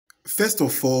First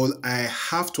of all, I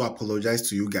have to apologize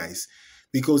to you guys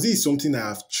because this is something I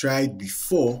have tried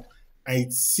before and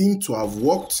it seemed to have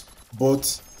worked,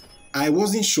 but I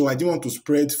wasn't sure. I didn't want to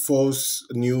spread false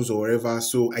news or whatever,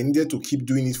 so I needed to keep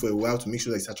doing it for a while to make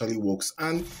sure that it actually works.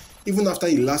 And even after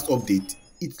the last update,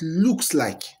 it looks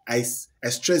like, I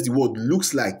stress the word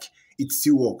looks like, it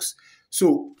still works.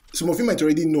 So some of you might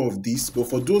already know of this, but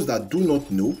for those that do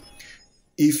not know,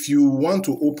 if you want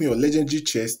to open your legendary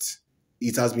chest,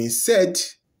 it has been said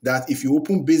that if you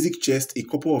open basic chest a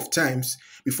couple of times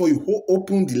before you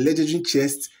open the legendary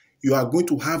chest, you are going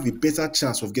to have a better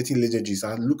chance of getting legendaries.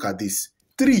 And look at this,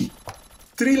 three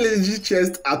legendary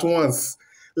chests at once.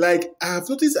 Like, I have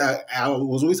noticed I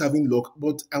was always having luck,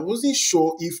 but I wasn't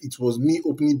sure if it was me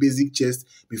opening basic chest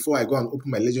before I go and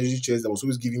open my legendary chest that was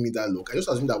always giving me that luck. I just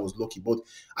assumed that I was lucky, but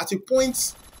at a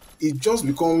point it just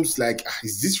becomes like,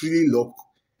 is this really luck?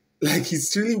 Like,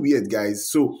 it's really weird, guys.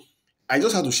 So I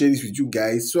just had to share this with you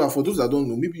guys. So for those that don't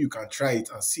know, maybe you can try it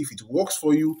and see if it works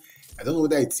for you. I don't know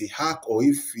whether it's a hack or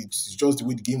if it's just the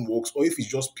way the game works or if it's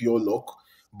just pure luck.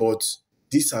 But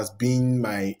this has been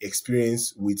my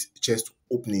experience with chest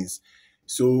openings.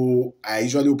 So I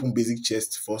usually open basic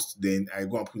chest first, then I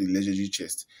go and put the legendary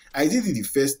chest. I did it the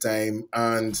first time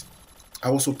and I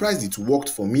was surprised it worked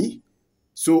for me.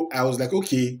 So I was like,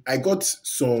 okay, I got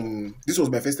some. This was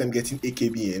my first time getting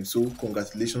AKBM, so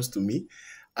congratulations to me.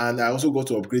 And I also got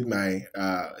to upgrade my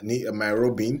my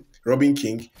Robin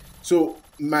King. So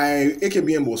my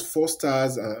AKBM was 4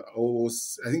 stars.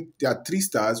 I think there are 3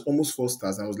 stars, almost 4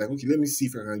 stars. And I was like, okay, let me see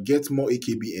if I can get more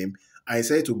AKBM. I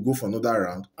decided to go for another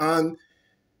round, and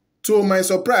to my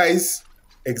surprise,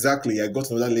 exactly, I got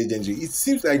another legendary. It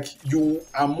seems like you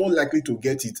are more likely to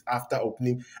get it after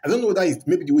opening. I don't know whether it's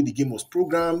maybe the way the game was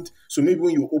programmed. So maybe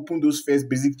when you open those first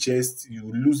basic chests,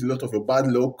 you lose a lot of your bad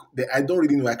luck. I don't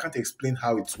really know. I can't explain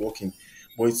how it's working,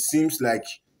 but it seems like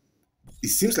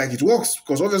it works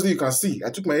because obviously you can see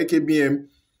I took my AKBM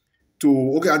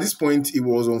to, okay, at this point it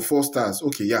was on 4 stars.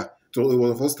 Okay, yeah, so it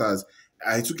was on 4 stars.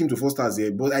 I took him to 4 stars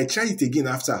there, but I tried it again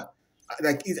after.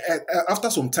 Like after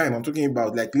some time, I'm talking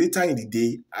about like later in the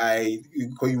day,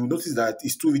 because you will notice that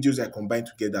it's 2 videos I combined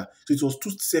together. So it was 2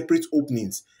 separate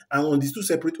openings, and on these 2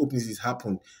 separate openings, it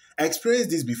happened. I experienced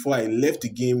this before I left the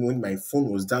game when my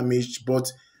phone was damaged, but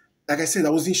like I said, I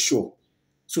wasn't sure.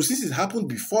 So since it happened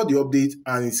before the update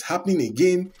and it's happening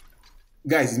again,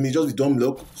 guys, it may just be dumb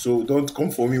luck, so don't come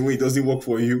for me when it doesn't work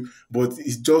for you. But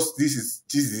it's just this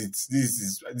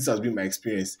has been my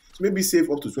experience. So maybe save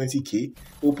up to 20k,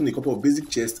 open a couple of basic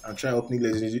chests, and try opening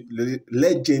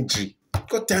legendary.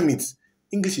 God damn it,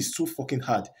 English is so fucking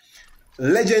hard.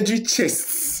 Legendary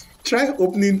chests. Try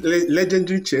opening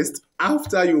legendary chests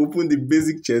after you open the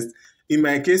basic chest. In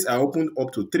my case, I opened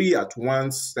up to 3 at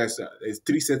once. That's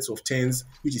 3 sets of 10s,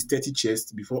 which is 30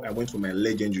 chests before I went for my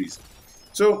legendaries.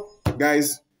 So,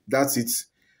 guys, that's it.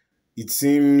 It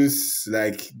seems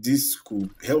like this could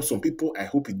help some people. I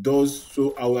hope it does.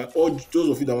 So I will urge those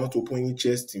of you that want to open any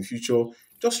chest in future,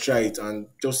 just try it and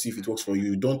just see if it works for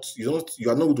you. You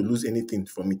are not going to lose anything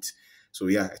from it. So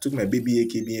yeah, I took my baby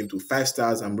AKBM to 5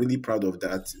 stars. I'm really proud of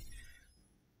that.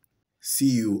 See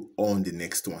you on the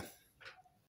next one.